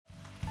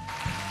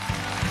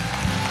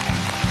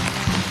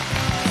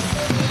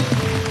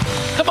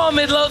on,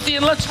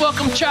 Midlothian. Let's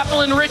welcome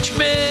Chaplain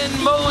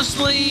Richmond,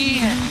 Mosley,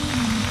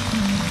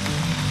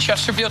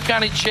 Chesterfield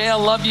County Jail.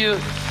 Love you.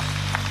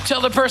 Tell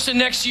the person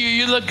next to you,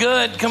 you look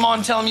good. Come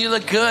on, tell them you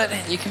look good.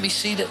 You can be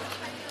seated.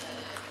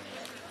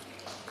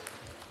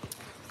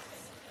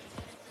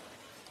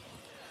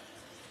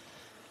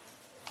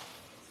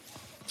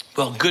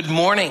 Well, good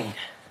morning.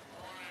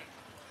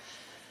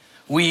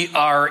 We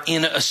are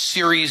in a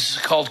series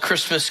called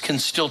Christmas Can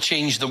Still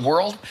Change the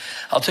World.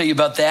 I'll tell you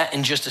about that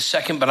in just a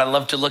second, but I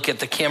love to look at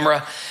the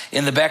camera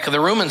in the back of the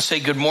room and say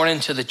good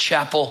morning to the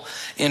chapel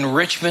in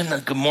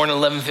Richmond. Good morning,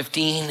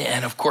 11:15,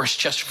 and of course,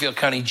 Chesterfield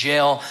County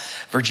Jail,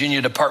 Virginia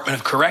Department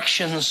of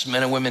Corrections,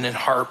 men and women in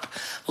HARP.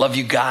 Love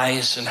you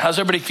guys. And how's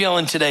everybody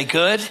feeling today?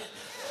 Good?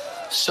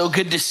 So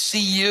good to see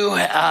you.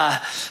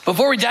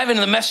 Before we dive into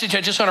the message,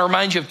 I just want to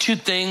remind you of two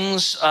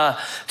things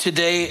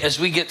today as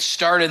we get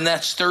started, and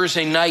that's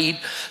Thursday night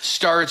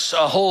starts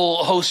a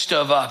whole host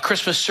of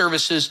Christmas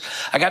services.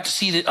 I got to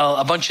see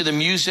a bunch of the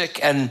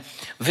music and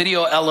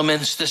video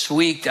elements this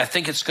week. I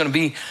think it's going to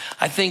be,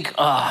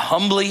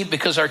 humbly,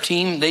 because our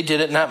team, they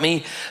did it, not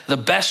me, the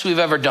best we've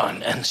ever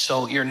done. And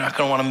so you're not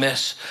going to want to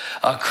miss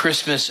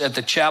Christmas at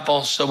the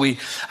chapel. So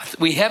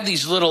we have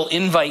these little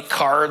invite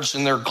cards,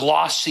 and they're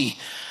glossy.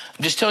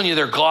 I'm just telling you,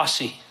 they're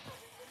glossy.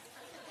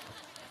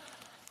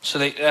 So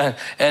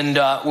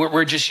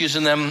we're just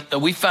using them.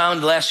 We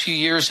found the last few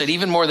years that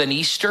even more than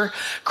Easter,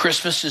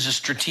 Christmas is a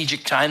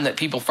strategic time that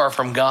people far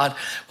from God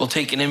will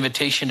take an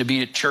invitation to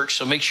be at church.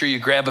 So make sure you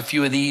grab a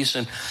few of these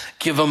and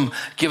give them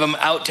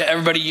out to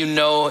everybody you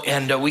know.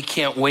 And we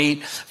can't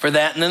wait for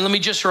that. And then let me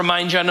just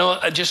remind you, I know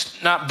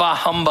just not bah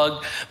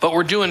humbug, but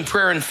we're doing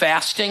prayer and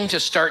fasting to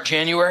start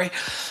January.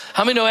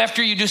 How many know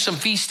after you do some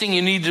feasting,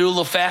 you need to do a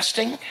little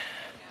fasting?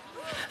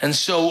 And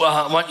so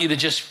I want you to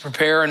just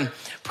prepare and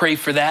pray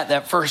for that.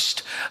 That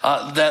first,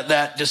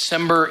 that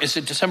December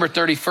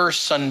 31st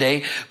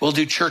Sunday, we'll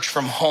do church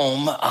from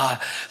home.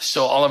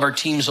 So all of our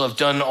teams will have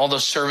done all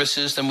those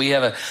services. Then we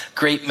have a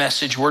great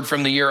message, Word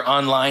from the Year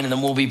online. And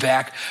then we'll be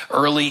back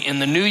early in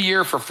the new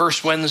year for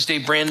First Wednesday,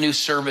 brand new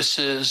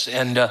services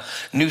and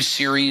new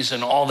series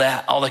and all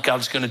that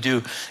God's going to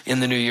do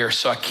in the new year.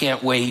 So I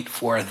can't wait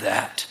for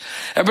that.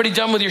 Everybody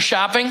done with your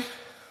shopping?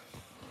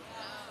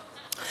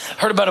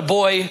 Heard about a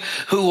boy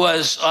who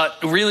was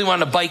really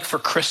wanted a bike for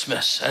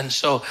Christmas. And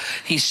so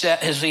he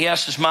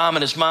asked his mom,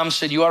 and his mom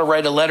said, you ought to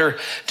write a letter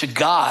to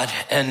God.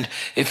 And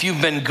if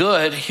you've been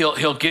good,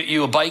 he'll get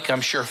you a bike,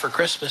 I'm sure, for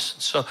Christmas.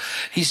 And so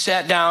he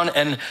sat down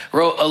and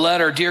wrote a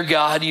letter. Dear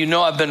God, you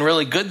know I've been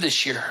really good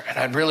this year, and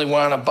I'd really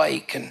want a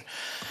bike. And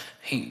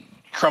he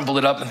crumpled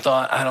it up and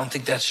thought, I don't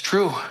think that's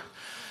true.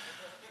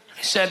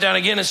 He sat down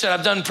again and said,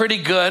 I've done pretty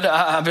good.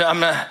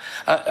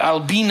 I'll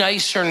be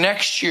nicer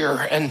next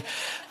year. And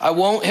I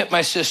won't hit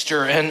my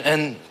sister.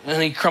 And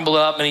he crumbled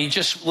up and he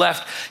just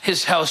left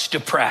his house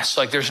depressed.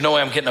 Like, there's no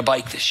way I'm getting a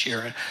bike this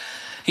year.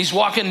 He's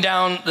walking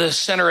down the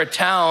center of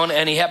town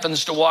and he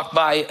happens to walk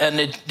by a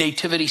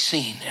nativity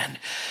scene. And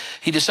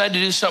he decided to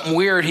do something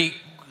weird. He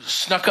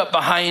snuck up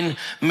behind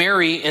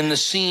Mary in the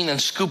scene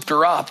and scooped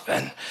her up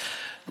and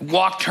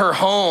walked her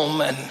home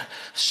and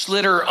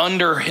slid her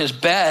under his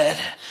bed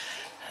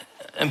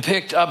and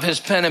picked up his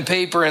pen and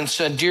paper and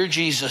said, Dear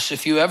Jesus,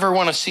 if you ever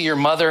want to see your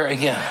mother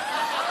again,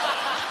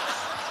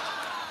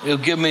 you'll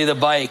give me the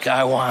bike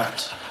I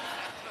want.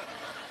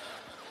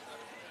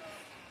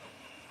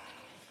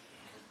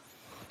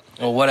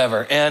 Or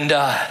whatever. And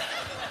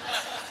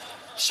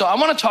so I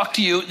want to talk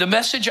to you. The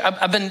message,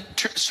 I've been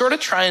sort of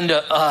trying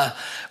to,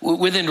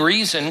 within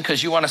reason,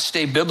 because you want to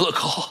stay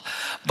biblical,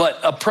 but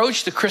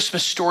approach the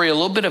Christmas story a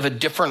little bit of a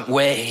different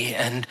way.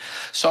 And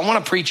so I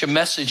want to preach a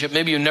message that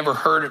maybe you've never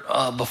heard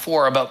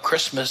before about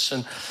Christmas.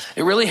 And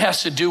it really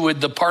has to do with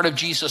the part of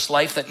Jesus'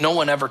 life that no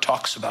one ever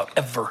talks about,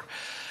 ever.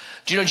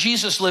 Do you know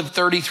Jesus lived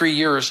 33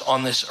 years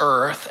on this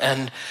earth,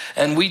 and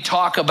we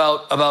talk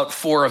about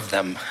four of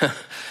them.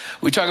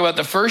 We talk about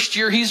the first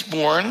year he's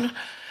born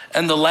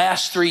and the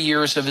last 3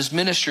 years of his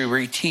ministry where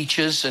he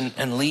teaches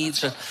and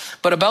leads.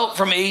 But about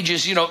from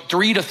ages,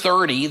 3 to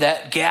 30,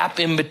 that gap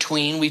in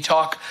between, we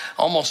talk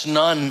almost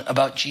none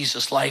about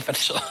Jesus' life. And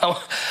so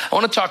I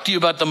want to talk to you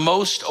about the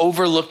most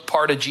overlooked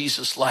part of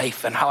Jesus'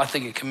 life and how I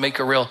think it can make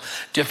a real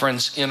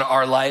difference in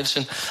our lives.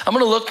 And I'm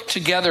going to look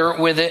together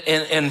with it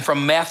and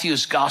from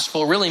Matthew's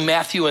gospel. Really,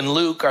 Matthew and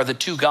Luke are the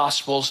two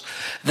gospels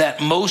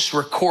that most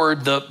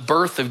record the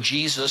birth of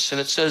Jesus. And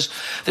it says,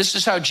 this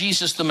is how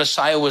Jesus the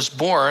Messiah was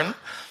born.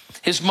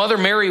 His mother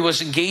Mary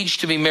was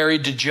engaged to be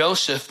married to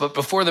Joseph, but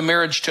before the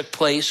marriage took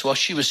place, while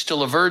she was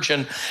still a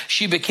virgin,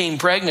 she became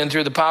pregnant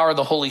through the power of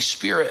the Holy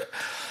Spirit.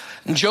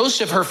 And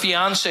Joseph, her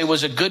fiance,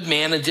 was a good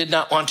man and did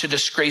not want to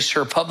disgrace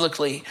her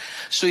publicly,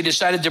 so he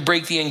decided to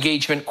break the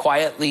engagement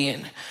quietly.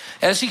 And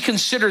as he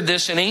considered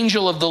this, an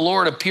angel of the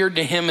Lord appeared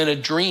to him in a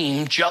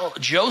dream.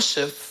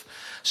 Joseph,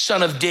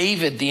 son of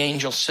David, the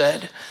angel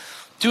said,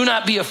 do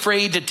not be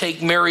afraid to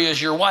take Mary as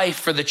your wife,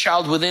 for the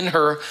child within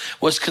her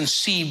was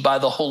conceived by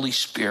the Holy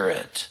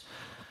Spirit.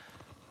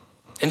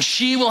 And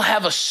she will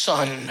have a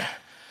son,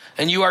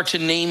 And you are to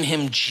name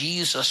him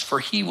Jesus, for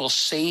he will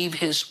save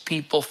his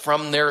people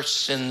from their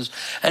sins.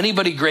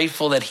 Anybody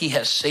grateful that he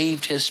has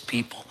saved his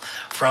people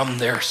from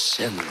their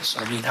sins?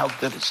 I mean, how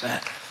good is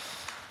that?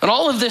 And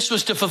all of this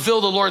was to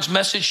fulfill the Lord's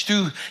message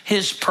through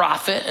his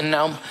prophet. And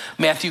now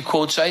Matthew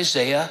quotes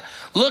Isaiah.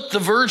 Look, the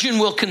virgin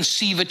will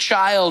conceive a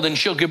child and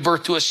she'll give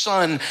birth to a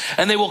son,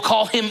 and they will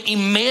call him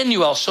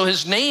Emmanuel. So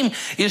his name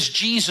is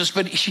Jesus,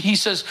 but he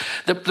says,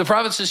 the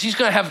prophet says he's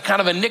going to have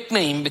kind of a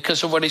nickname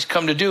because of what he's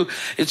come to do.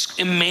 It's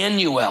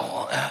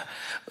Emmanuel.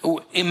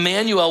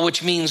 Emmanuel,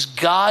 which means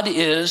God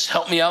is,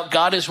 help me out,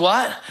 God is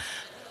what?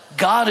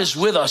 God is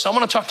with us. I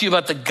want to talk to you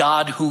about the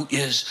God who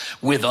is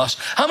with us.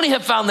 How many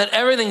have found that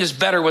everything is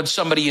better when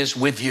somebody is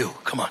with you?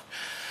 Come on.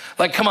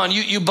 Like, come on,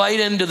 you bite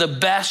into the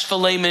best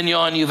filet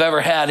mignon you've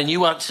ever had, and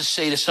you want to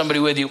say to somebody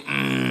with you,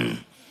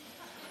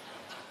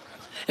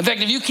 In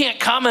fact, if you can't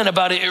comment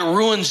about it, it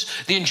ruins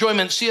the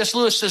enjoyment. C.S.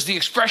 Lewis says the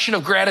expression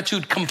of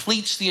gratitude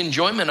completes the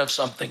enjoyment of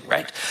something,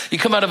 right? You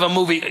come out of a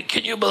movie,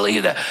 can you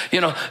believe that?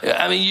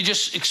 You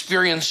just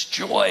experience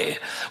joy.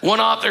 One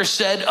author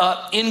said,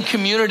 in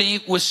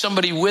community with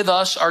somebody with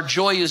us, our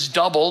joy is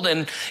doubled,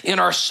 and in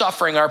our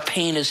suffering, our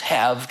pain is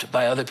halved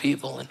by other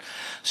people. And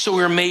so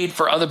we're made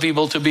for other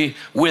people to be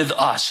with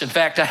us. In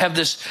fact, I have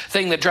this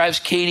thing that drives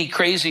Katie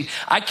crazy.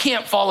 I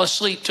can't fall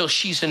asleep till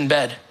she's in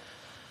bed.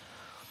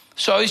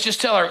 So I always just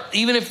tell her,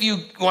 even if you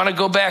want to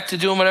go back to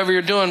doing whatever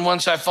you're doing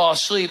once I fall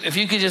asleep, if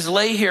you could just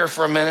lay here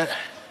for a minute,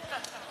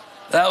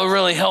 that would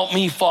really help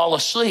me fall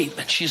asleep.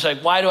 And she's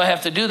like, why do I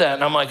have to do that?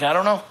 And I'm like, I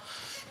don't know.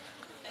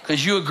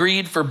 Because you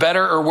agreed for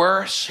better or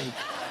worse. And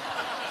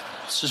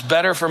this is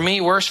better for me,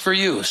 worse for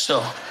you.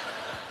 So,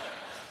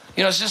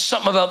 it's just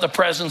something about the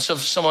presence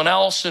of someone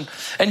else.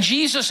 And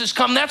Jesus has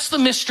come. That's the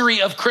mystery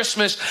of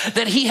Christmas,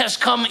 that he has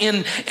come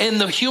in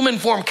the human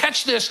form.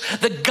 Catch this.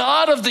 The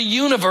God of the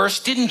universe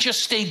didn't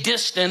just stay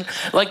distant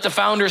like the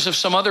founders of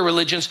some other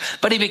religions,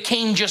 but he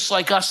became just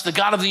like us. The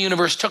God of the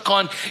universe took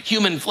on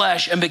human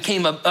flesh and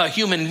became a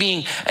human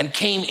being and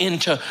came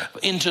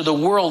into the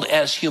world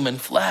as human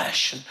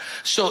flesh. And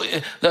so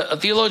the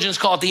theologians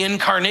call it the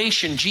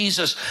incarnation.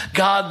 Jesus,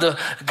 God, the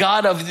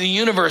God of the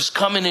universe,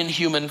 coming in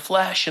human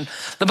flesh. And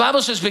the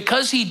Bible says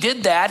because he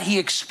did that, he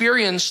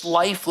experienced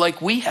life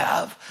like we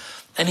have,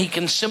 and he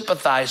can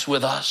sympathize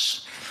with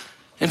us.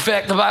 In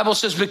fact, the Bible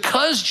says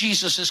because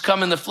Jesus has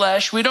come in the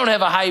flesh, we don't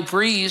have a high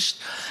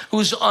priest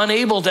who's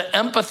unable to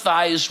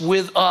empathize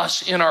with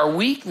us in our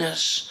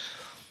weakness,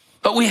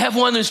 but we have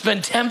one who's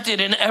been tempted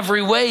in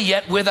every way,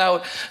 yet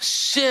without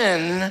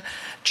sin,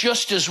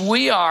 just as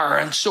we are.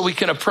 And so we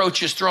can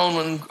approach his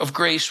throne of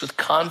grace with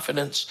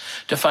confidence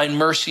to find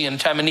mercy in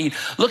time of need.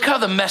 Look how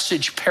the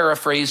Message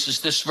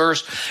paraphrases this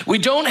verse. We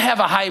don't have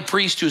a high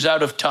priest who's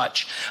out of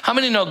touch. How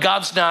many know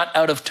God's not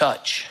out of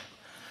touch?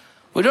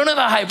 We don't have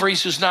a high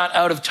priest who's not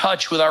out of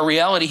touch with our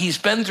reality. He's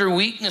been through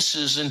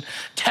weaknesses and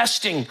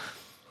testing,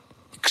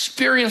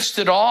 experienced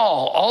it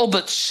all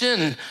but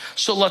sin.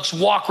 So let's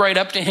walk right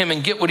up to him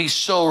and get what he's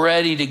so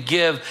ready to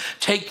give.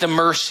 Take the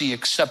mercy,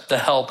 accept the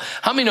help.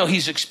 How many know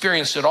he's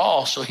experienced it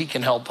all so he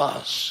can help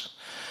us?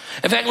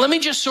 In fact, let me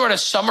just sort of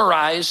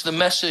summarize the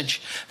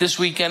message this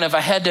weekend. If I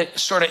had to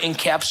sort of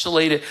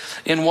encapsulate it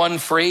in one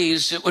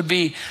phrase, it would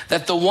be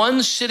that the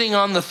one sitting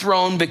on the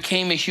throne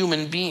became a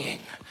human being.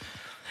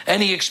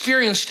 And he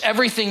experienced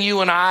everything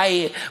you and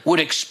I would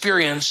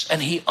experience,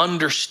 and he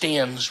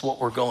understands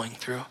what we're going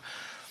through.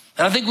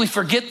 And I think we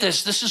forget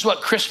this. This is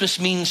what Christmas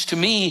means to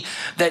me,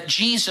 that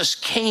Jesus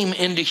came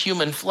into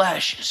human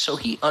flesh, so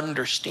he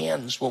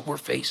understands what we're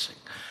facing.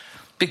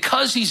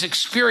 Because he's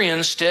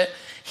experienced it,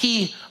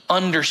 he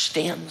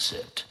understands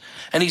it.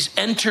 And he's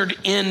entered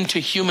into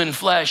human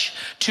flesh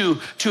to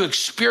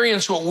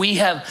experience what we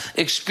have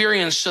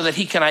experienced so that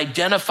he can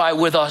identify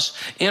with us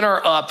in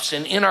our ups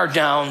and in our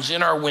downs,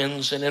 in our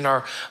wins and in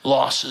our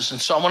losses. And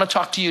so I want to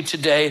talk to you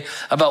today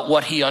about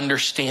what he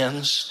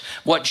understands,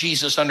 what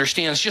Jesus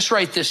understands. Just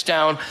write this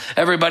down,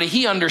 everybody.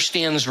 He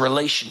understands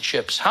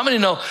relationships. How many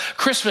know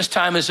Christmas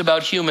time is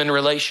about human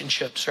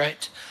relationships,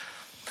 right?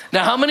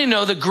 Now, how many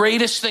know the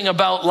greatest thing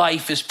about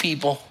life is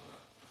people?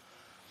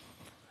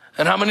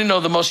 And how many know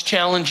the most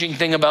challenging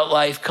thing about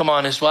life, come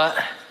on, is what?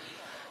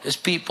 Is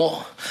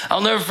people.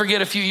 I'll never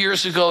forget a few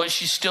years ago,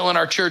 she's still in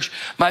our church,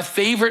 my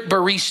favorite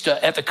barista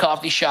at the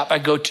coffee shop I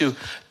go to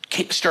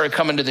started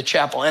coming to the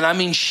chapel. And I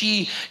mean,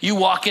 you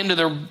walk into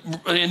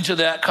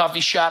that coffee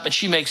shop and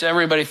she makes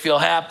everybody feel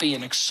happy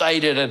and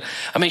excited. And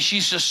I mean,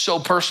 she's just so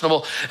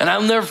personable. And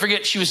I'll never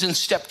forget, she was in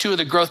step 2 of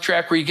the growth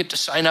track where you get to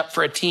sign up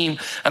for a team.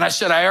 And I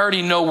said, I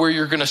already know where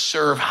you're going to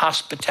serve: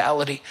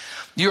 hospitality.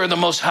 You are the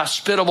most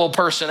hospitable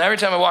person. Every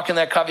time I walk in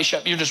that coffee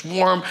shop, you're just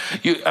warm.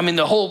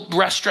 The whole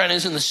restaurant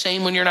isn't the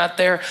same when you're not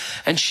there.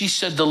 And she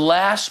said, the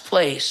last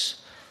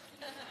place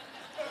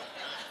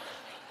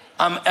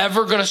I'm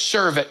ever going to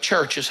serve at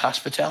church is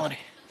hospitality.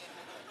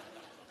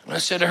 And I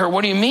said to her,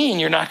 what do you mean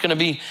you're not going to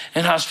be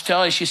in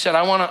hospitality? She said,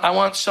 I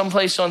want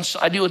someplace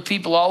I deal with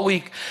people all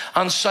week.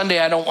 On Sunday,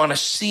 I don't want to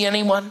see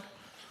anyone,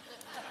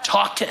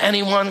 talk to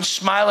anyone,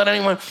 smile at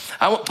anyone.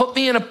 Put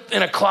me in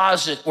a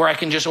closet where I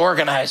can just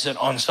organize it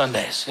on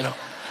Sundays,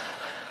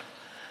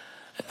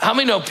 How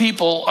many know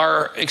people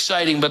are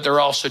exciting, but they're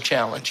also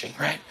challenging,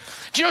 right?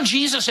 Do you know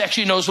Jesus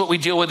actually knows what we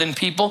deal with in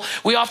people?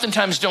 We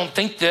oftentimes don't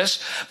think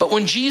this, but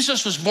when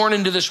Jesus was born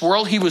into this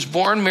world, he was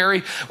born,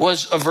 Mary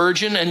was a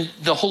virgin, and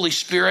the Holy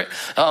Spirit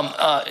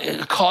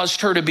caused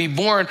her to be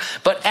born.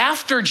 But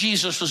after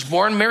Jesus was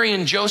born, Mary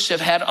and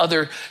Joseph had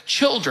other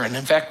children.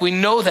 In fact, we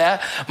know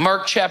that.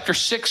 Mark chapter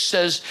 6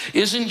 says,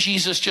 isn't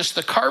Jesus just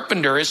the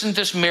carpenter? Isn't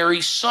this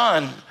Mary's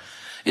son?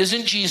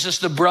 Isn't Jesus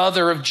the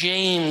brother of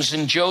James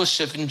and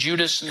Joseph and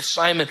Judas and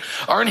Simon?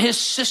 Aren't his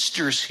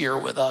sisters here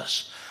with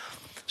us?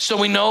 So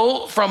we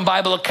know from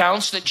Bible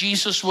accounts that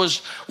Jesus was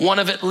one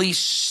of at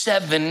least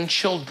 7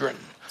 children.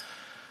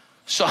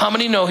 So how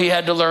many know he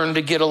had to learn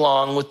to get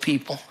along with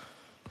people?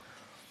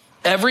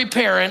 Every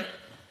parent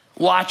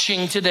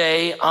watching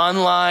today,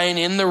 online,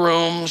 in the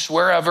rooms,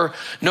 wherever,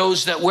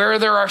 knows that where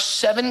there are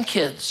 7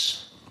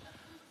 kids,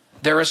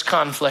 there is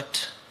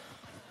conflict.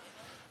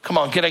 Come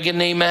on, can I get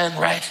an amen,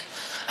 right?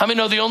 How many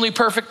know the only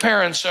perfect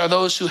parents are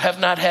those who have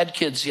not had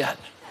kids yet?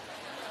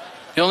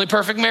 The only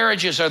perfect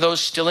marriages are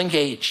those still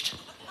engaged.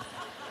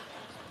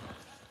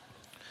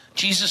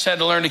 Jesus had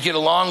to learn to get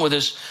along with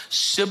his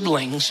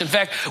siblings. In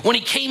fact, when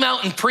he came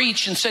out and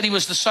preached and said he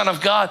was the Son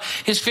of God,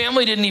 his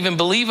family didn't even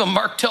believe him.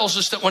 Mark tells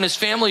us that when his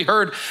family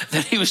heard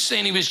that he was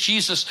saying he was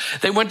Jesus,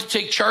 they went to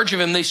take charge of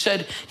him. They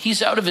said,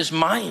 he's out of his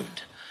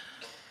mind.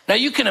 Now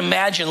you can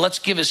imagine, let's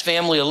give his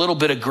family a little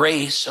bit of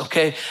grace,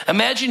 okay?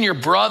 Imagine your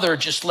brother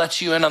just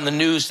lets you in on the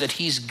news that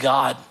he's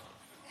God.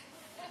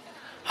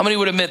 How many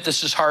would admit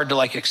this is hard to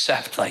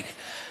accept?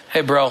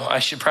 Hey bro, I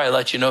should probably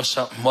let you know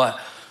something. What?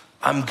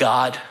 I'm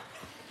God.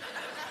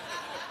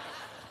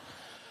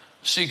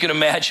 So you can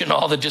imagine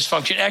all the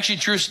dysfunction. Actually,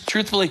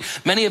 truthfully,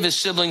 many of his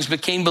siblings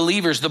became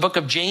believers. The book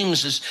of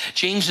James is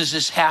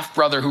his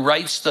half-brother who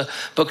writes the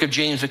book of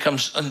James,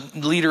 becomes a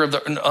leader of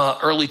the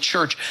early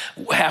church,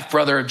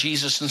 half-brother of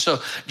Jesus. And so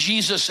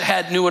Jesus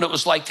knew what it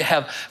was like to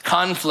have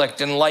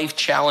conflict and life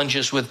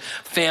challenges with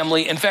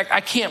family. In fact, I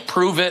can't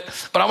prove it,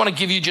 but I want to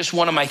give you just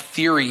one of my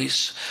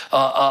theories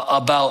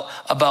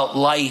about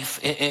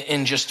life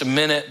in just a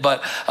minute.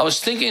 But I was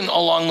thinking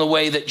along the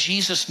way that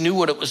Jesus knew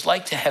what it was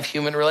like to have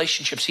human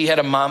relationships. He had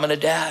a mom and a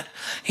dad.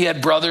 He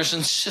had brothers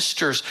and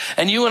sisters.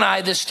 And you and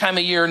I this time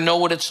of year know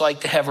what it's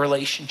like to have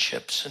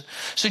relationships. And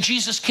so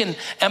Jesus can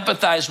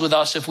empathize with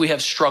us if we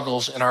have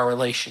struggles in our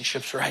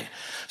relationships, right?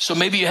 So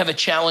maybe you have a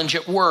challenge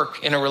at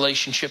work in a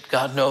relationship.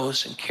 God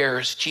knows and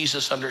cares.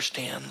 Jesus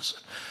understands.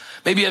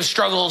 Maybe you have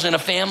struggles in a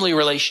family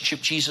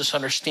relationship. Jesus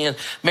understands.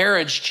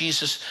 Marriage,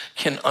 Jesus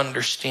can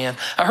understand.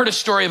 I heard a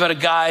story about a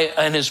guy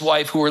and his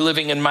wife who were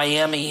living in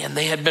Miami, and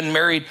they had been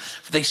married.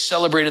 They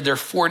celebrated their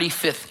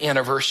 45th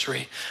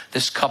anniversary,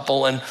 this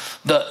couple. And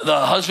the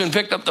husband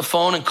picked up the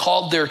phone and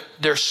called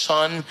their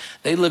son.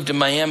 They lived in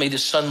Miami. The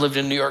son lived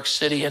in New York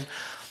City. And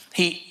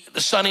the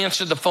son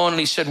answered the phone and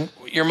he said,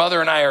 your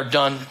mother and I are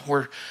done.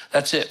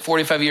 That's it.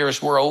 45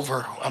 years, we're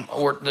over.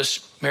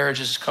 This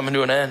marriage is coming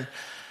to an end.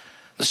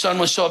 The son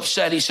was so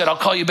upset, he said, I'll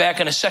call you back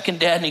in a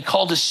second, Dad. And he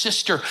called his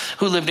sister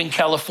who lived in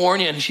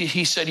California. And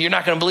he said, you're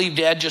not going to believe,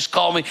 Dad just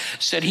called me.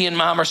 Said he and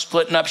Mom are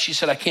splitting up. She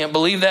said, I can't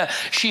believe that.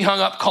 She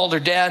hung up, called her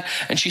dad,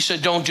 and she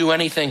said, don't do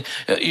anything.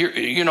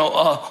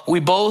 We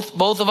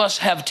both of us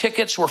have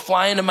tickets. We're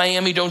flying to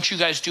Miami. Don't you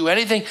guys do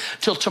anything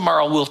till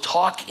tomorrow. We'll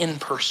talk in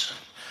person.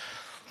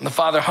 And the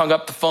father hung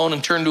up the phone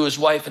and turned to his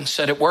wife and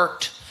said, it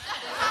worked.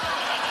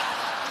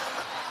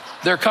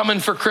 They're coming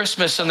for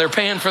Christmas and they're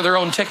paying for their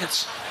own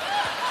tickets.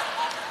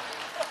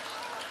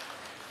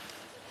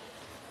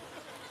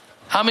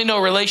 How many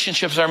know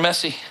relationships are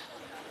messy?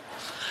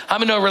 How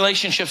many know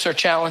relationships are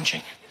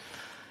challenging?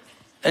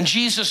 And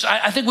Jesus,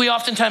 I think we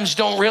oftentimes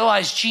don't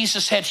realize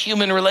Jesus had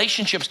human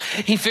relationships.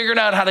 He figured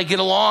out how to get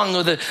along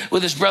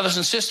with his brothers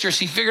and sisters.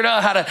 He figured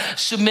out how to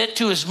submit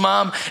to his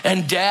mom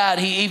and dad.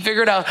 He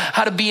figured out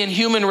how to be in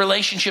human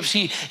relationships.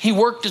 He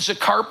worked as a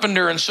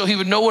carpenter, and so he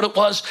would know what it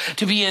was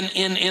to be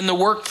in the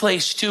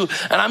workplace too.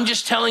 And I'm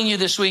just telling you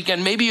this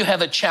weekend, maybe you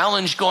have a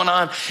challenge going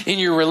on in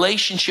your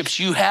relationships.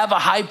 You have a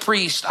high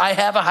priest. I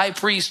have a high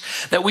priest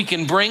that we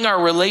can bring our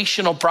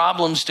relational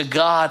problems to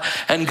God,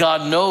 and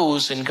God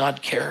knows and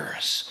God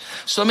cares.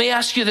 So let me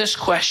ask you this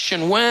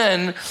question.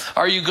 When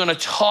are you going to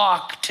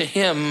talk to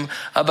him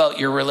about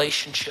your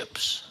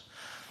relationships?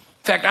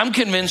 In fact, I'm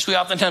convinced we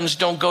oftentimes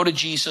don't go to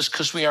Jesus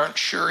because we aren't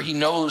sure he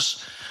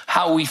knows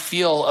how we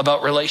feel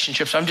about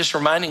relationships. I'm just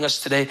reminding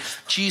us today,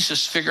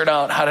 Jesus figured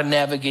out how to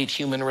navigate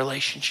human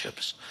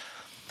relationships.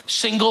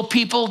 Single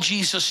people,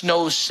 Jesus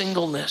knows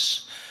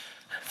singleness,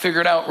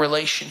 figured out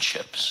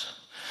relationships.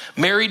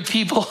 Married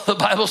people, the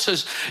Bible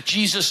says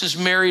Jesus is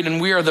married and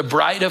we are the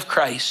bride of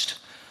Christ.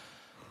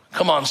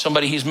 Come on,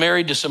 somebody, he's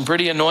married to some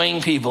pretty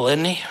annoying people,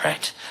 isn't he?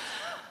 Right?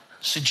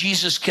 So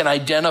Jesus can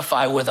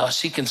identify with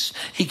us. He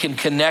can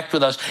connect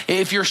with us.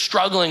 If you're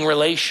struggling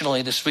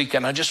relationally this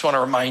weekend, I just want to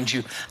remind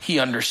you, he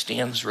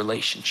understands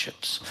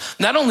relationships.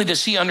 Not only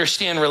does he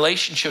understand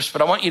relationships,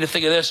 but I want you to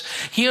think of this.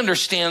 He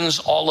understands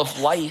all of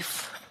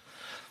life.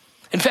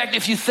 In fact,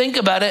 if you think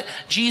about it,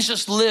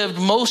 Jesus lived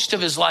most of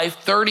his life,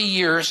 30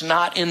 years,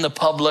 not in the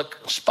public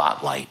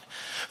spotlight.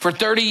 For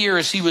 30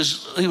 years, he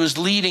was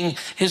leading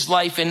his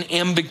life in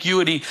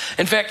ambiguity.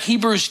 In fact,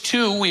 Hebrews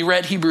 2, we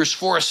read Hebrews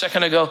 4 a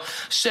second ago,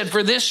 said,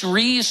 for this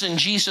reason,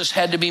 Jesus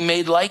had to be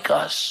made like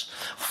us,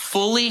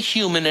 fully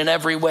human in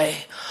every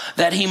way,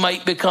 that he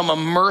might become a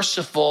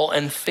merciful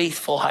and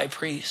faithful high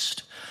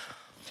priest.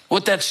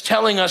 What that's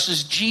telling us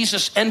is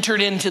Jesus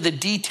entered into the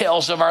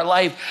details of our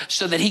life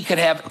so that he could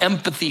have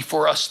empathy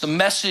for us. The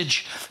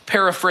Message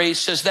paraphrase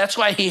says that's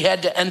why he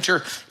had to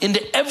enter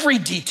into every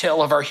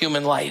detail of our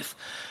human life.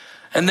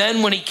 And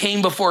then when he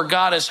came before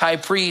God as high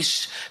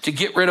priest to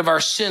get rid of our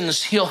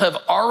sins, he'll have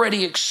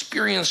already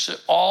experienced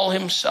it all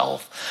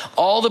himself,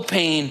 all the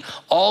pain,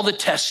 all the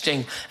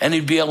testing, and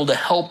he'd be able to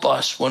help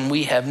us when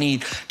we have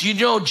need. Do you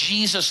know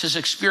Jesus has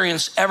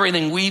experienced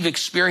everything we've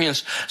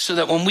experienced so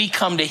that when we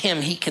come to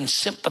him, he can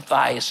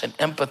sympathize and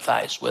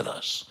empathize with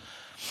us?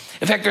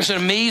 In fact, there's an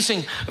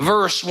amazing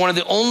verse, one of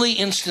the only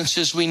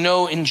instances we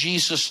know in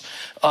Jesus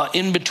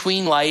in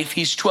between life.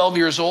 He's 12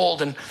 years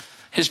old and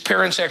his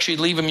parents actually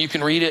leave him. You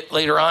can read it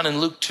later on in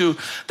Luke 2.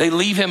 They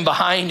leave him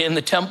behind in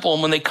the temple.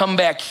 And when they come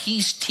back,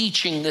 he's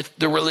teaching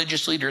the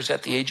religious leaders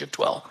at the age of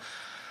 12.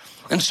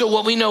 And so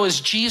what we know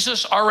is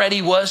Jesus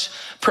already was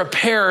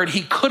prepared.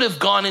 He could have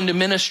gone into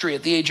ministry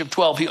at the age of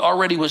 12. He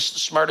already was the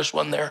smartest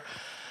one there.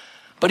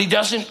 But he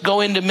doesn't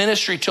go into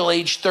ministry till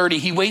age 30.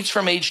 He waits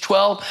from age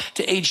 12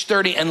 to age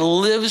 30 and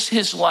lives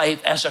his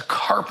life as a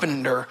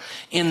carpenter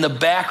in the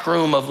back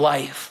room of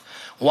life.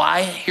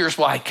 Why? Here's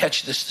why.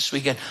 Catch this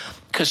weekend.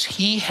 Because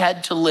he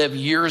had to live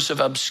years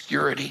of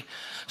obscurity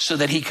so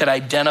that he could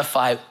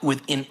identify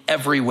in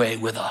every way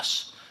with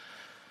us.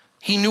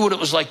 He knew what it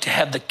was like to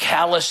have the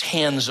callous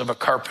hands of a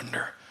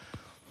carpenter.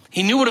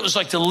 He knew what it was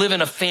like to live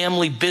in a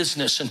family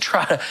business and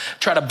try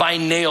to buy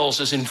nails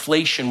as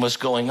inflation was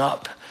going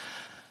up.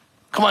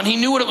 Come on, he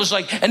knew what it was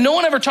like. And no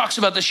one ever talks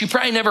about this. You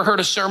probably never heard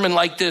a sermon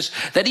like this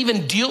that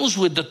even deals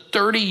with the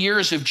 30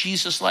 years of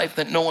Jesus' life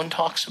that no one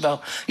talks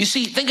about. You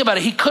see, think about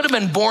it. He could have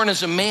been born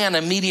as a man,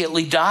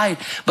 immediately died,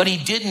 but he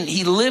didn't.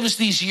 He lives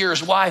these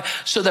years. Why?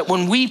 So that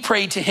when we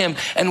pray to him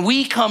and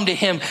we come to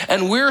him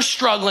and we're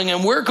struggling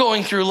and we're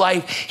going through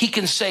life, he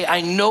can say,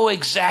 I know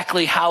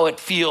exactly how it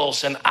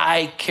feels and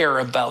I care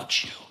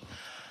about you.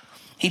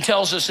 He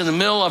tells us in the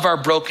middle of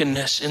our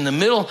brokenness, in the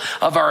middle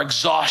of our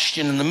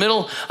exhaustion, in the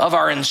middle of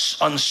our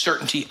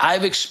uncertainty,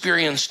 I've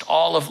experienced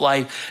all of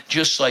life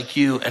just like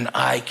you, and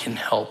I can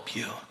help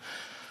you.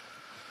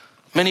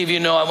 Many of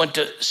you know I went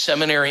to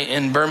seminary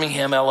in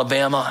Birmingham,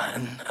 Alabama,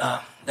 and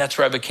that's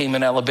where I became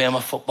an Alabama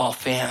football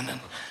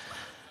fan.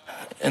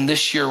 And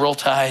this year, Roll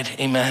Tide,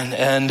 amen.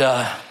 And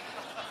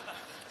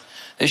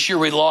this year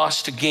we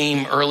lost a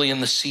game early in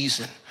the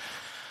season.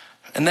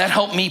 And that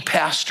helped me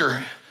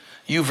pastor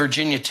you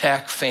Virginia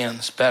Tech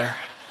fans better.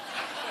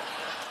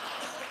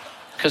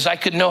 Because I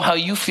could know how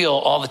you feel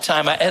all the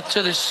time.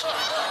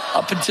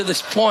 Up until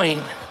this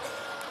point,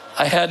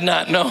 I had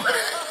not known.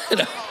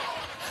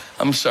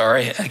 I'm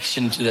sorry, I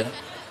shouldn't do that.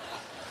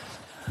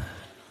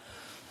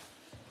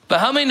 But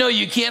how many know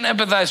you can't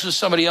empathize with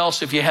somebody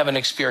else if you haven't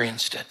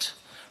experienced it?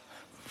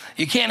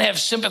 You can't have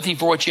sympathy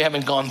for what you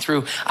haven't gone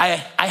through.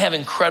 I have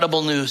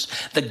incredible news.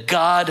 The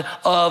God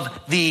of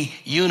the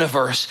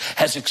universe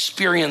has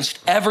experienced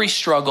every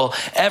struggle,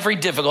 every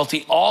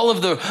difficulty, all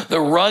of the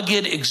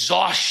rugged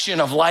exhaustion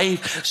of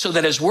life, so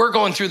that as we're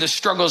going through the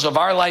struggles of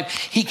our life,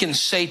 he can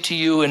say to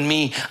you and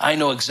me, I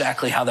know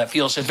exactly how that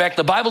feels. In fact,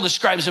 the Bible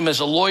describes him as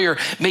a lawyer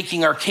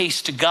making our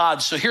case to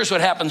God. So here's what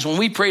happens when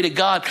we pray to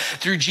God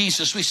through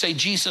Jesus. We say,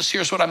 Jesus,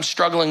 here's what I'm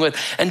struggling with.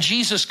 And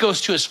Jesus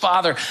goes to his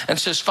Father and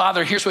says,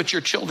 Father, here's what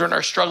your children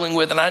are struggling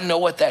with, and I know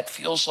what that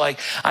feels like.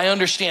 I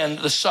understand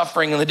the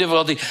suffering and the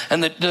difficulty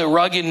and the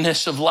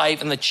ruggedness of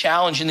life and the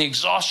challenge and the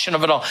exhaustion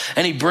of it all.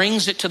 And he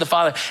brings it to the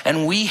Father,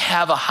 and we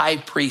have a high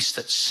priest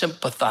that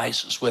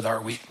sympathizes with our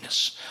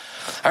weakness.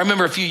 I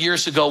remember a few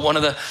years ago, one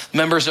of the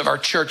members of our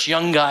church,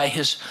 young guy,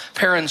 his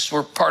parents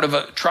were part of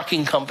a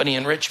trucking company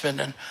in Richmond,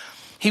 and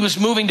he was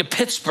moving to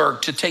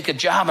Pittsburgh to take a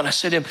job. And I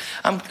said to him,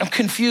 I'm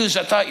confused.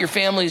 I thought your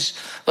family's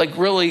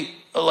really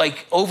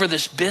over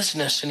this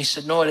business. And he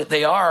said, no,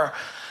 they are.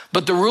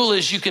 But the rule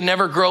is you can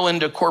never grow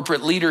into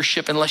corporate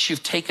leadership unless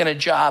you've taken a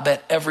job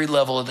at every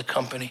level of the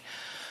company.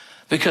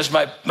 Because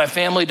my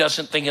family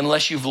doesn't think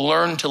unless you've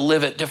learned to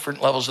live at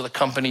different levels of the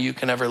company, you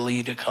can ever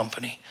lead a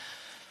company.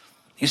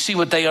 You see,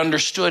 what they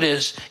understood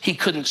is he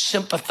couldn't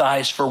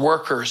sympathize for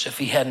workers if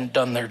he hadn't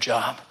done their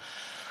job.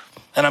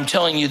 And I'm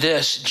telling you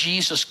this,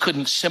 Jesus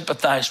couldn't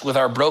sympathize with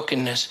our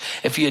brokenness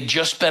if he had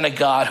just been a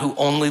God who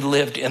only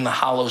lived in the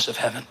hollows of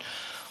heaven.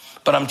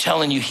 But I'm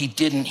telling you, he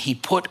didn't. He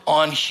put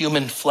on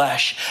human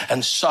flesh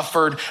and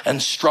suffered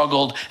and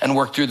struggled and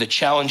worked through the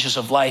challenges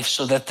of life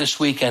so that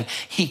this weekend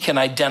he can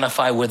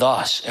identify with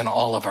us in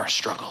all of our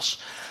struggles.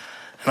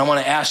 And I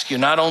want to ask you,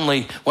 not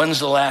only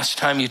when's the last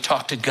time you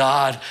talked to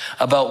God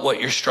about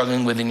what you're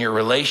struggling with in your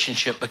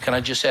relationship, but can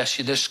I just ask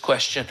you this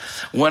question?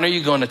 When are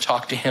you going to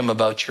talk to him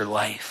about your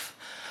life,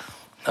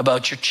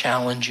 about your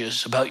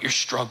challenges, about your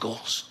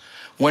struggles?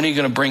 When are you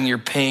going to bring your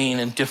pain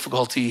and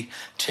difficulty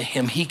to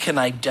him? He can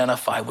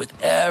identify with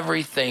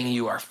everything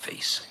you are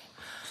facing.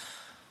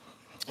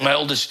 My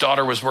oldest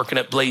daughter was working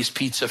at Blaze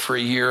Pizza for a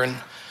year, and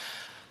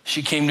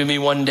she came to me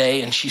one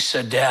day and she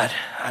said, Dad,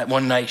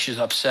 one night she was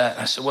upset.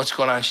 I said, what's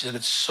going on? She said,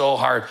 it's so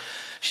hard.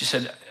 She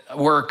said,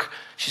 work.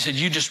 She said,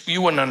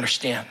 you wouldn't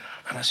understand.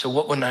 And I said,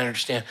 what wouldn't I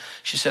understand?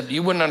 She said,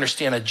 you wouldn't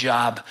understand a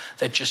job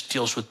that just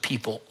deals with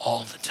people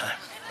all the time.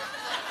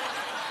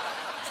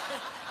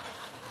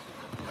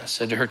 I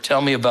said to her,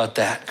 tell me about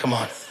that. Come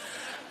on,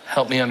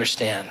 help me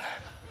understand.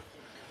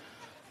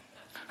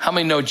 How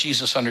many know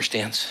Jesus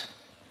understands?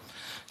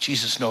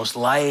 Jesus knows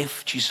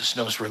life. Jesus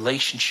knows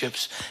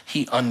relationships.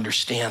 He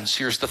understands.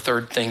 Here's the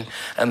third thing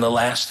and the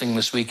last thing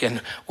this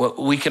weekend.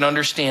 We can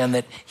understand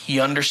that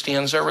he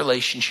understands our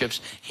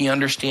relationships. He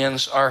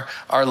understands our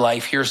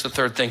life. Here's the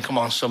third thing. Come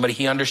on, somebody.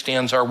 He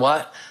understands our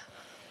what?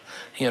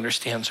 He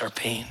understands our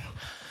pain.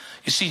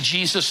 You see,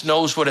 Jesus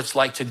knows what it's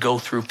like to go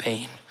through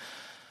pain.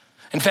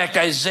 In fact,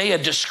 Isaiah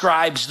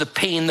describes the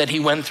pain that he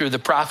went through, the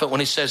prophet, when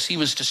he says he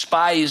was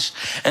despised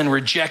and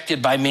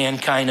rejected by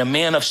mankind, a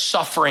man of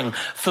suffering,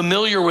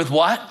 familiar with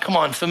what? Come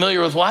on,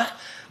 familiar with what?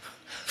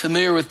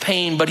 Familiar with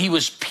pain, but he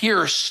was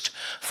pierced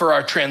for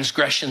our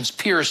transgressions.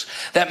 Pierced,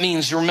 that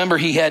means, remember,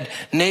 he had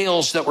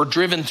nails that were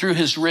driven through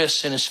his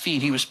wrists and his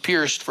feet. He was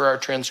pierced for our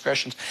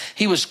transgressions.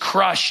 He was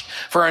crushed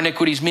for our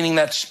iniquities, meaning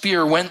that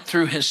spear went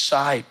through his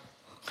side.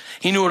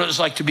 He knew what it was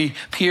like to be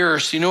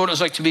pierced. He knew what it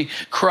was like to be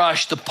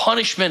crushed. The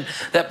punishment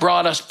that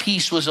brought us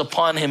peace was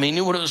upon him. He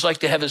knew what it was like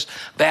to have his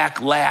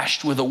back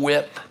lashed with a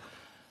whip.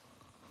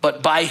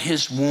 But by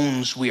his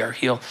wounds we are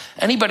healed.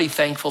 Anybody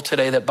thankful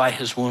today that by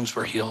his wounds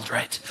we're healed,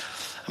 right?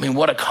 I mean,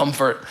 what a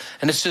comfort.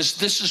 And it says,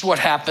 this is what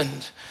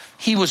happened.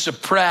 He was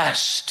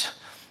oppressed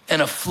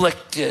and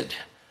afflicted,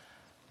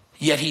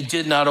 yet he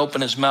did not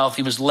open his mouth.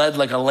 He was led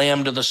like a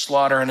lamb to the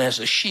slaughter, and as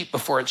a sheep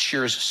before its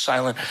shears is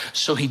silent,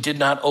 so he did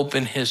not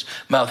open his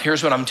mouth.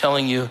 Here's what I'm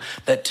telling you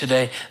that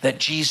today, that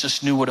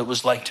Jesus knew what it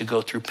was like to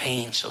go through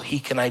pain, so he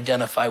can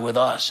identify with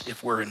us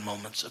if we're in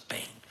moments of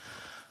pain.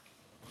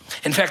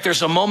 In fact,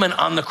 there's a moment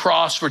on the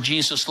cross where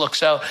Jesus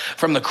looks out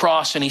from the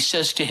cross and he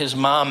says to his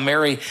mom,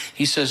 Mary,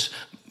 he says,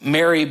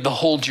 Mary,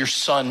 behold your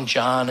son,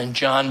 John, and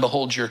John,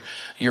 behold your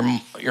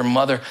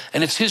mother.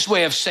 And it's his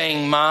way of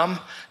saying, Mom,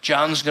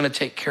 John's going to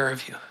take care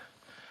of you.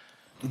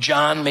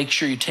 John, make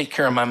sure you take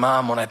care of my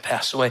mom when I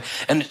pass away.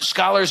 And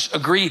scholars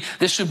agree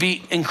this would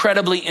be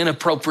incredibly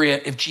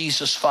inappropriate if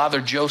Jesus' father,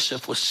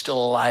 Joseph, was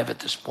still alive at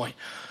this point.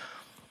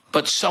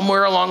 But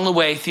somewhere along the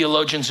way,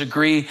 theologians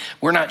agree,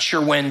 we're not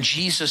sure when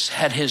Jesus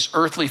had his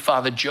earthly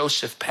father,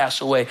 Joseph, pass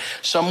away.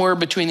 Somewhere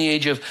between the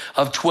age of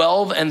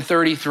 12 and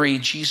 33,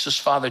 Jesus'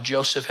 father,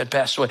 Joseph, had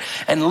passed away.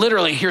 And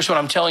literally, here's what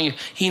I'm telling you.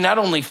 He not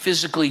only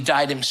physically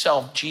died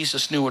himself,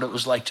 Jesus knew what it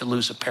was like to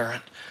lose a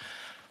parent.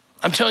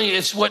 I'm telling you,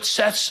 it's what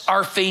sets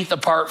our faith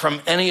apart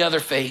from any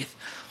other faith.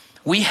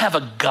 We have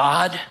a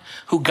God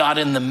who got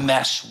in the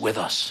mess with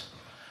us.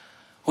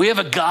 We have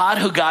a God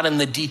who got in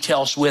the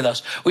details with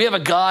us. We have a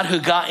God who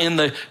got in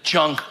the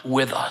junk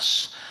with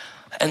us.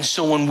 And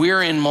so when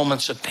we're in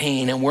moments of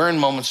pain and we're in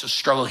moments of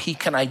struggle, he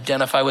can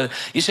identify with it.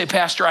 You say,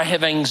 Pastor, I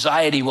have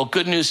anxiety. Well,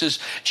 good news is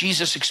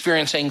Jesus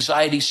experienced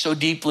anxiety so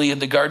deeply in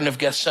the Garden of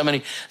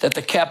Gethsemane that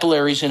the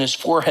capillaries in his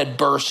forehead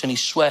burst and he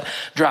sweat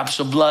drops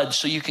of blood.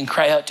 So you can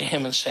cry out to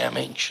him and say, I'm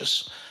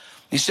anxious.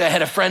 You say, I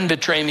had a friend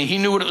betray me. He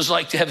knew what it was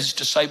like to have his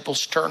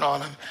disciples turn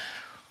on him.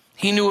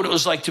 He knew what it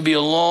was like to be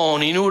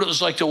alone. He knew what it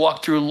was like to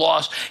walk through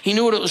loss. He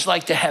knew what it was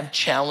like to have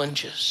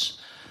challenges.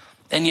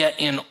 And yet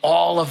in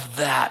all of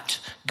that,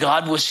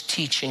 God was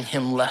teaching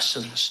him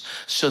lessons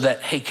so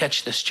that, hey,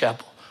 catch this,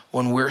 chapel.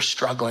 When we're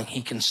struggling,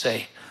 he can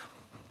say,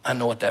 I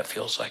know what that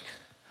feels like.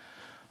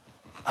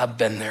 I've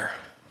been there.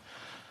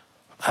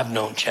 I've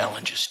known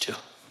challenges too.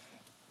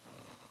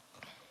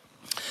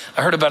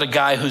 I heard about a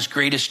guy whose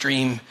greatest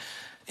dream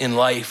in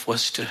life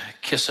was to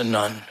kiss a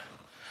nun.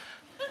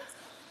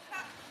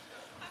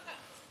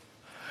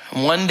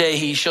 And one day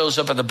he shows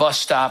up at the bus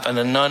stop and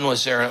a nun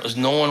was there and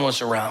no one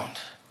was around.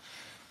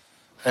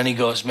 And he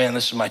goes, man,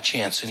 this is my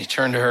chance. And he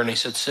turned to her and he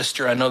said,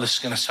 sister, I know this is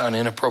going to sound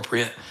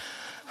inappropriate,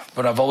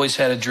 but I've always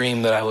had a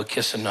dream that I would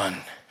kiss a nun.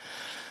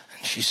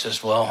 And she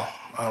says, well,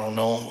 I don't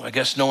know. I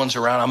guess no one's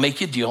around. I'll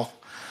make you a deal.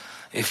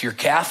 If you're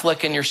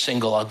Catholic and you're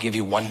single, I'll give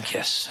you one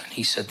kiss. And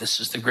he said,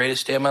 this is the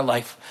greatest day of my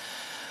life.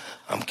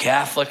 I'm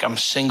Catholic, I'm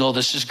single,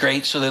 this is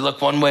great. So they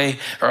looked one way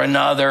or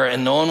another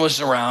and no one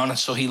was around. And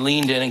so he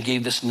leaned in and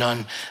gave this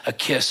nun a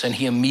kiss and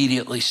he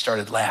immediately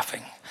started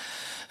laughing.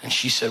 And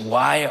she said,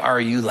 why are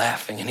you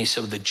laughing? And he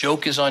said, the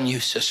joke is on you,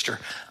 sister.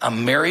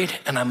 I'm married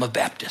and I'm a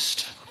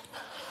Baptist.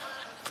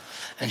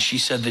 And she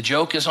said, the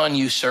joke is on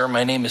you, sir.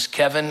 My name is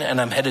Kevin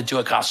and I'm headed to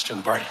a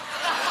costume party.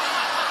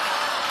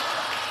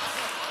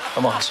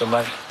 Come on,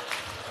 somebody.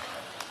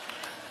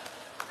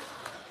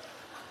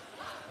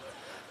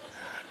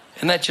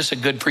 Isn't that just a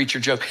good preacher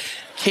joke?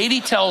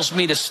 Katie tells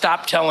me to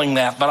stop telling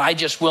that, but I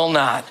just will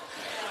not.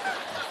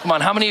 Come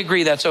on, how many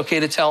agree that's okay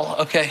to tell?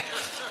 Okay,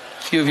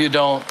 a few of you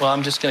don't. Well,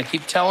 I'm just gonna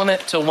keep telling it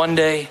till one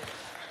day.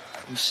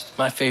 It's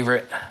my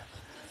favorite.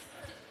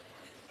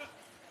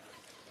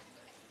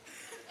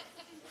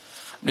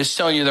 I'm just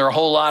telling you, there are a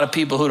whole lot of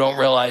people who don't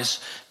realize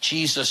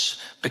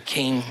Jesus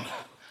became,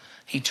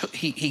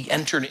 he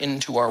entered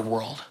into our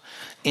world,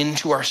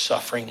 into our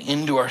suffering,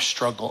 into our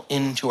struggle,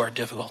 into our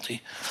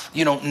difficulty.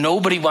 You know,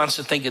 nobody wants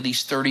to think of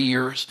these 30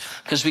 years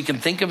because we can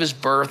think of his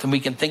birth and we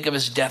can think of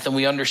his death and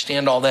we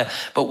understand all that.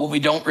 But what we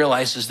don't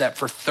realize is that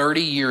for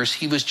 30 years,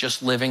 he was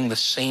just living the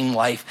same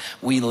life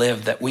we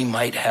live, that we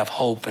might have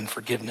hope and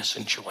forgiveness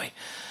and joy.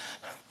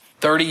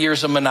 30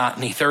 years of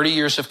monotony, 30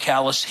 years of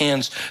calloused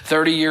hands,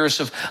 30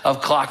 years of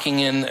clocking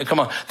in. Come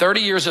on,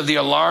 30 years of the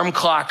alarm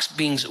clocks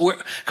being,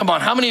 come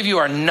on, how many of you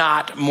are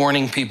not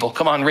morning people?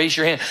 Come on, raise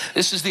your hand.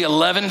 This is the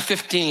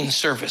 11:15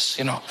 service,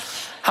 you know.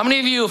 How many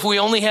of you, if we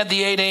only had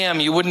the 8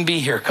 a.m., you wouldn't be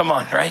here? Come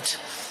on, right?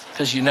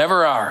 Because you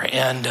never are.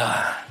 And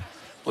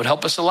would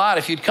help us a lot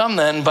if you'd come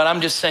then, but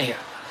I'm just saying.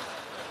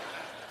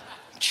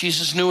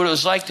 Jesus knew what it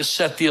was like to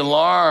set the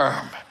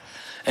alarm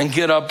and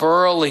get up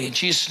early.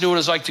 Jesus knew what it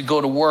was like to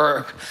go to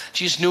work.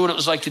 Jesus knew what it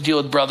was like to deal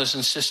with brothers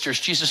and sisters.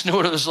 Jesus knew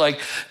what it was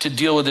like to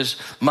deal with his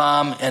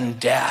mom and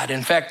dad.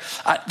 In fact,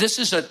 this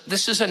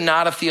is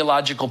not a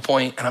theological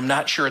point, and I'm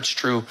not sure it's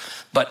true,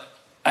 but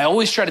I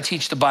always try to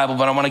teach the Bible,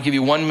 but I want to give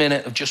you 1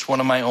 minute of just one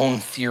of my own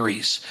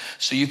theories,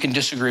 so you can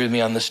disagree with me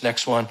on this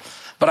next one.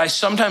 But I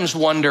sometimes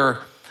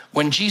wonder,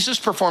 when Jesus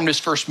performed his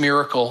first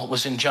miracle,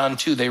 was in John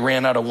 2, they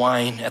ran out of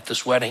wine at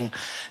this wedding,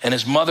 and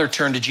his mother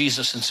turned to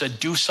Jesus and said,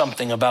 do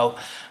something,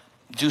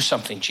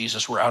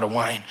 Jesus, we're out of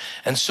wine.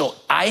 And so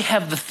I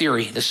have the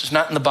theory, this is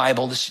not in the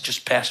Bible, this is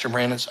just Pastor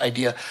Brandon's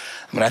idea.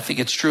 I mean, I think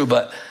it's true,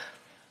 but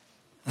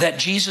that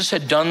Jesus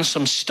had done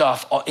some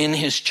stuff in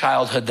his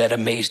childhood that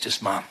amazed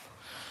his mom.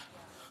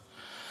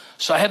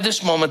 So I have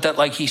this moment that,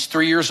 like, he's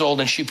 3 years old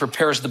and she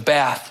prepares the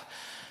bath,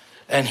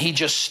 and he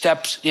just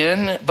steps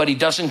in, but he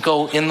doesn't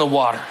go in the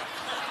water.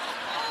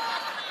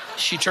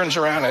 She turns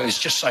around and he's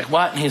just like,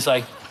 what? And he's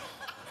like,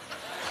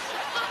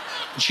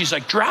 and she's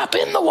like, drop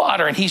in the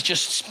water. And he's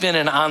just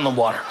spinning on the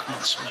water.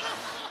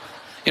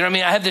 You know what I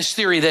mean? I have this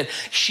theory that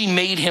she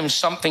made him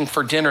something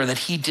for dinner that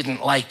he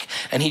didn't like,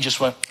 and he just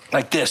went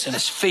like this, and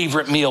his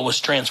favorite meal was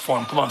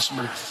transformed. Come on,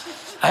 somebody.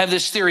 I have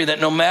this theory that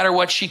no matter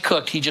what she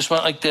cooked, he just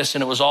went like this,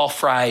 and it was all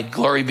fried.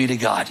 Glory be to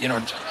God. You know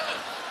what I'm saying?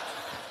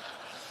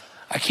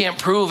 I can't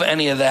prove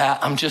any of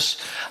that. I'm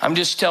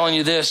just telling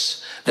you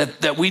this,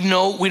 that we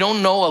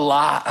don't know a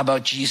lot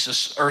about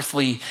Jesus'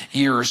 earthly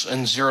years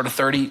in 0 to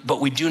 30, but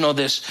we do know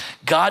this.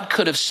 God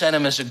could have sent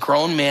him as a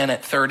grown man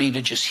at 30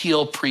 to just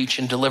heal, preach,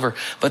 and deliver.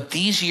 But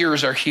these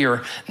years are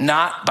here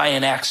not by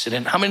an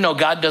accident. How many know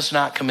God does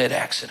not commit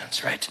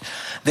accidents, right?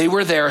 They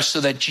were there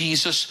so that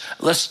Jesus,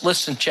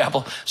 listen,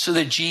 chapel, so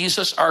that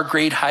Jesus, our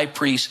great high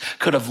priest,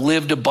 could have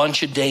lived a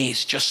bunch of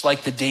days just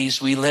like the days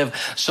we live,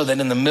 so that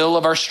in the middle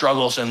of our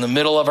struggles, in the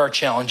middle of our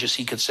challenges,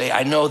 he could say,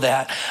 I know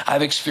that,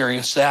 I've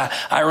experienced that,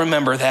 I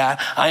remember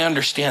that, I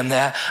understand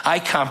that, I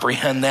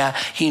comprehend that.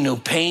 He knew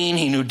pain,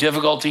 he knew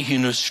difficulty, he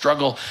knew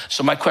struggle.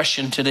 So my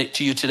question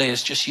to you today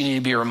is just, you need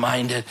to be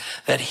reminded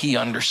that he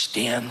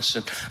understands.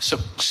 And so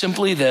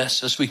simply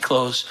this, as we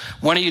close,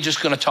 when are you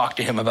just going to talk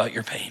to him about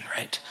your pain,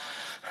 right?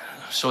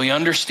 So he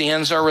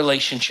understands our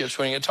relationships.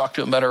 When are you going to talk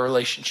to him about our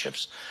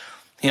relationships?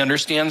 He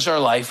understands our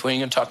life. When are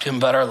you going to talk to him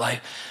about our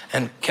life?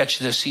 And catch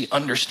this, he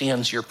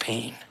understands your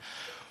pain.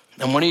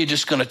 And when are you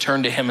just going to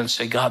turn to him and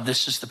say, God,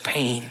 this is the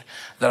pain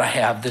that I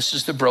have. This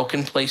is the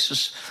broken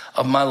places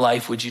of my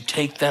life. Would you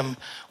take them?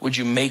 Would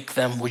you make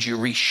them? Would you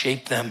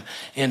reshape them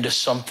into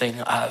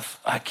something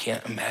I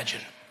can't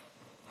imagine?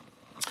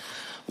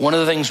 One of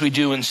the things we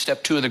do in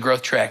step 2 of the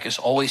growth track is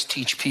always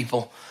teach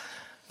people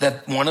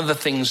that one of the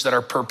things that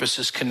our purpose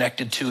is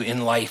connected to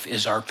in life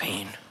is our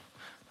pain.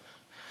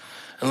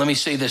 And let me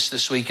say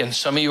this weekend.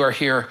 Some of you are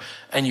here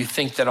and you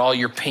think that all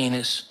your pain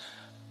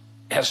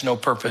has no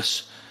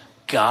purpose.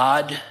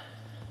 God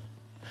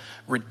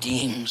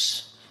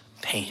redeems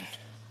pain.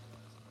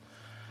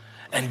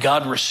 And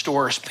God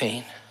restores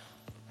pain.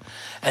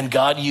 And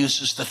God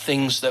uses the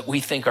things that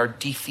we think are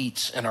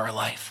defeats in our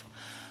life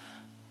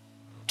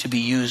to be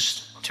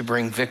used to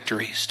bring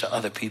victories to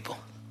other people.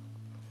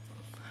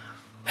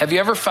 Have you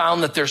ever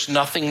found that there's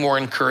nothing more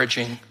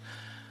encouraging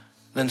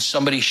than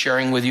somebody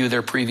sharing with you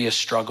their previous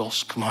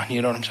struggles? Come on,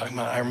 you know what I'm talking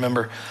about. I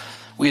remember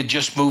we had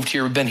just moved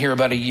here. We've been here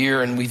about a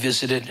year, and we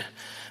visited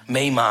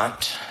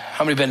Maymont.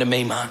 How many been to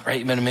Maymont, right?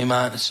 You've been to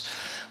Maymont?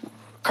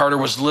 Carter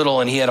was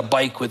little, and he had a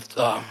bike with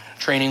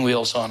training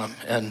wheels on him.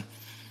 And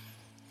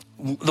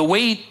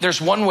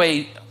there's one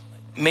way,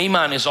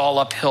 Maymont is all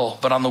uphill,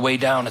 but on the way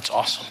down, it's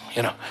awesome,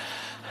 you know.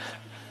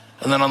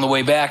 And then on the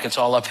way back, it's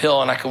all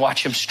uphill, and I can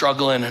watch him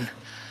struggling,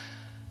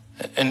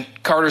 and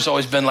Carter's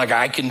always been like,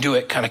 I can do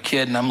it kind of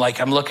kid. And I'm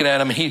looking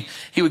at him, and he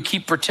would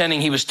keep pretending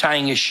he was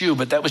tying his shoe,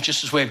 but that was just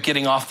his way of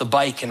getting off the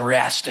bike and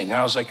resting. And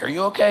I was like, are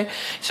you okay?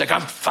 He's like,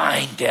 I'm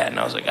fine, Dad. And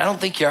I was like, I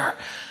don't think you are.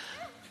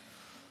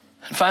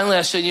 And finally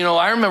I said,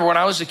 I remember when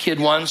I was a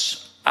kid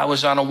once, I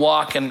was on a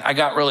walk and I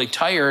got really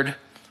tired,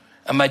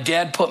 and my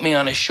dad put me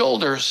on his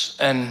shoulders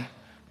and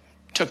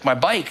took my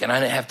bike, and I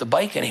didn't have the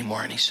bike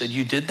anymore. And he said,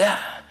 you did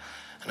that?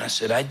 And I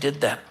said, I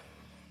did that.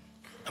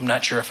 I'm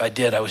not sure if I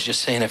did. I was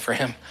just saying it for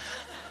him.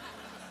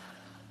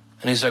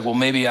 And he's like, well,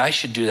 maybe I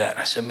should do that.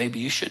 I said, maybe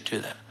you should do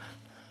that.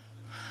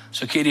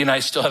 So Katie and I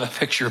still have a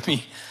picture of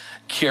me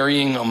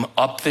carrying him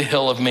up the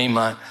hill of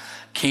Maymont.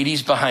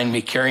 Katie's behind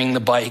me carrying the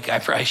bike. I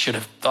probably should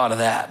have thought of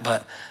that,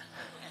 but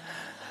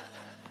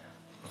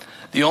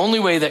the only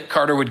way that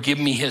Carter would give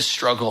me his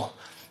struggle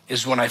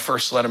is when I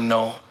first let him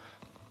know,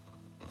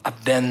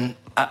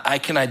 I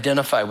can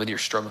identify with your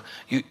struggle.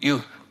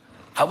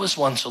 I was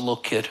once a little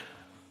kid.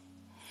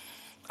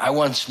 I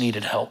once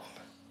needed help.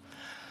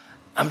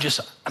 I'm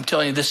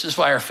telling you, this is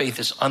why our faith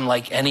is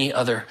unlike any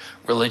other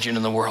religion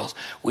in the world.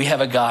 We have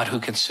a God who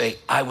can say,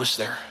 I was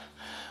there.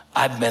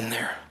 I've been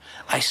there.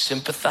 I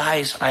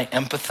sympathize. I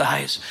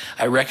empathize.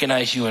 I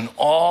recognize you in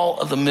all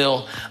of the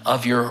middle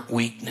of your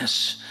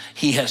weakness.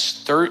 He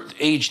has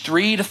age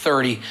 3 to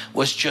 30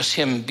 was just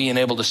him being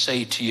able to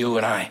say to you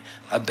and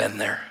I've been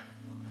there.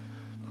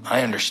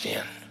 I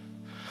understand.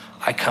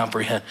 I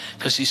comprehend,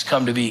 because he's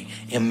come to be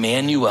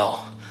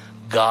Emmanuel,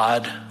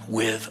 God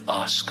with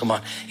us. Come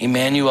on.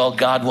 Emmanuel,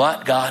 God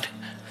what? God.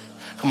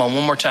 Come on,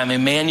 one more time.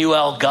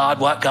 Emmanuel, God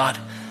what? God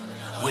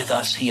with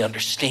us. He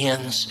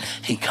understands.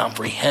 He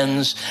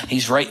comprehends.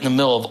 He's right in the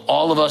middle of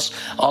all of us.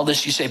 All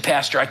this, you say,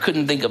 Pastor, I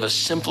couldn't think of a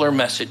simpler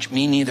message.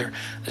 Me neither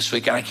this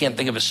week. I can't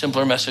think of a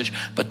simpler message,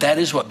 but that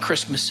is what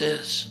Christmas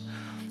is.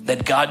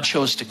 That God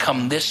chose to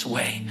come this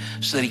way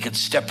so that he could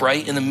step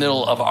right in the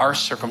middle of our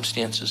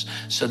circumstances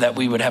so that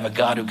we would have a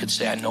God who could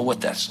say, I know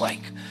what that's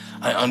like.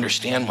 I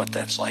understand what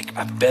that's like.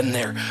 I've been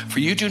there. For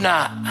you do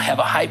not have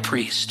a high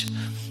priest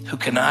who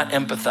cannot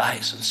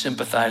empathize and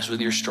sympathize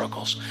with your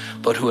struggles,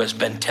 but who has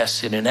been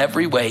tested in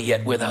every way,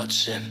 yet without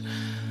sin,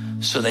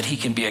 so that he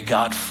can be a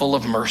God full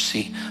of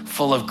mercy,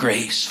 full of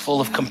grace,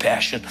 full of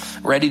compassion,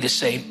 ready to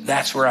say,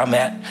 that's where I'm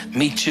at.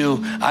 Me too.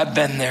 I've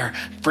been there.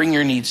 Bring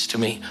your needs to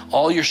me.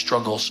 All your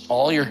struggles,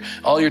 all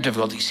your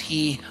difficulties.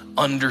 He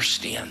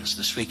understands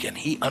this weekend.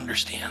 He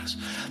understands.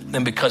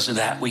 And because of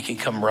that, we can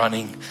come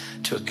running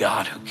to a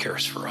God who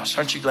cares for us.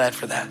 Aren't you glad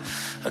for that?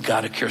 A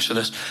God who cares for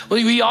us.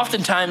 Well, we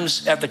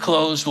oftentimes at the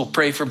close will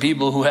pray for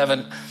people who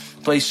haven't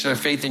placed their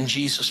faith in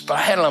Jesus, but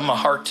I had it on my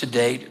heart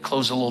today to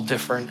close a little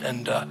different.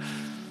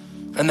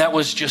 And that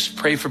was just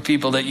pray for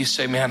people that you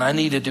say, man, I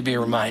needed to be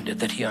reminded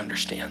that he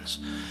understands.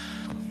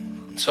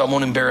 So I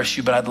won't embarrass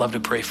you, but I'd love to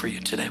pray for you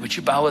today. Would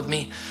you bow with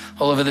me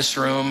all over this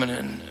room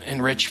and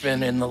in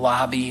Richmond, in the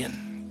lobby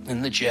and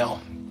in the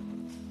jail?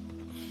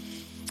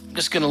 I'm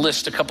just going to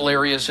list a couple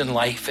areas in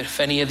life. If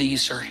any of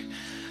these are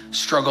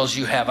struggles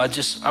you have, I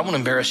won't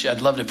embarrass you.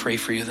 I'd love to pray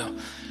for you though.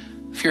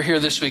 If you're here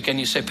this week and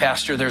you say,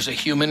 Pastor, there's a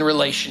human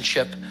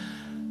relationship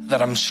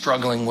that I'm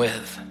struggling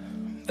with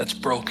that's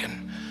broken.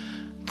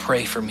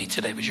 Pray for me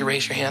today. Would you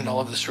raise your hand all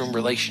over this room?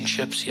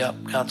 Relationships. Yep.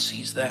 God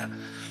sees that.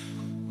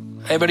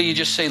 Anybody, you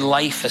just say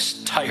life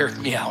has tired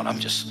me out.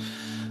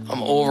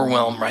 I'm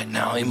overwhelmed right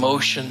now.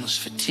 Emotions,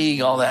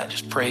 fatigue, all that.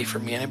 Just pray for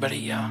me. Anybody?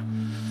 Yeah.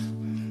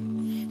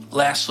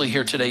 Lastly,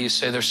 here today, you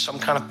say there's some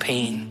kind of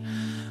pain,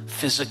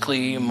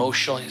 physically,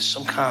 emotionally,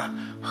 some kind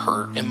of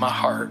hurt in my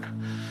heart.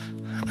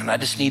 And I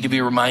just need to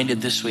be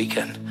reminded this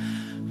weekend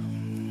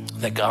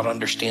that God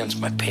understands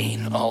my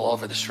pain all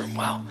over this room.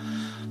 Wow.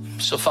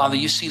 So Father,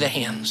 you see the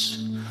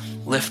hands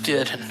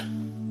lifted,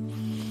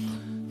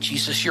 and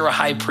Jesus, you're a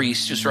high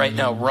priest who's right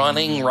now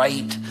running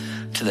right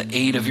to the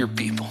aid of your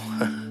people.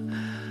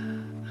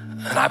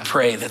 And I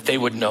pray that they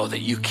would know that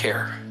you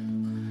care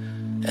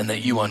and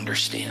that you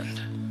understand.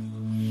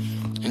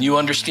 And you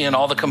understand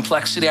all the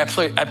complexity. I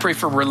pray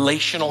for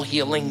relational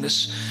healing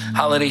this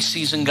holiday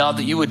season, God,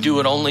 that you would do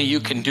what only you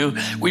can do.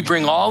 We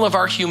bring all of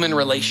our human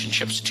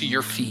relationships to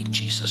your feet,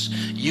 Jesus.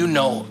 You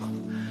know,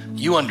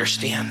 you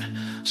understand.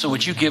 So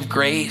would you give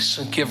grace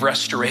and give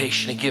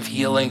restoration and give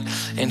healing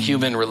in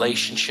human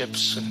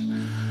relationships?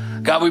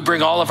 And God, we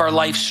bring all of our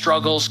life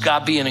struggles.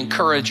 God, be an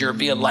encourager,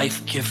 be a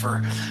life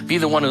giver, be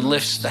the one who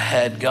lifts the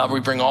head. God, we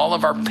bring all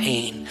of our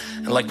pain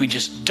and like we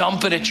just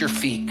dump it at your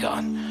feet,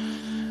 God.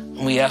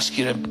 And we ask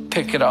you to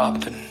pick it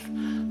up and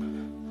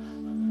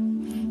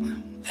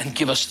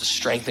give us the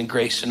strength and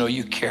grace to know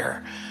you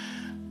care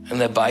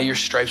and that by your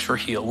stripes we're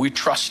healed. We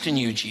trust in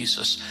you,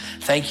 Jesus.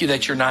 Thank you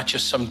that you're not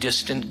just some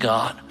distant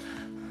God,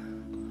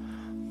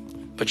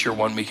 but you're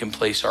one we can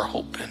place our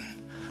hope in.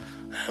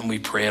 And we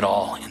pray it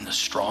all in the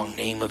strong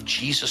name of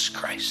Jesus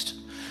Christ.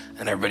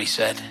 And everybody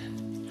said,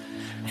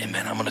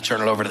 amen. I'm going to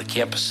turn it over to the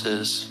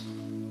campuses.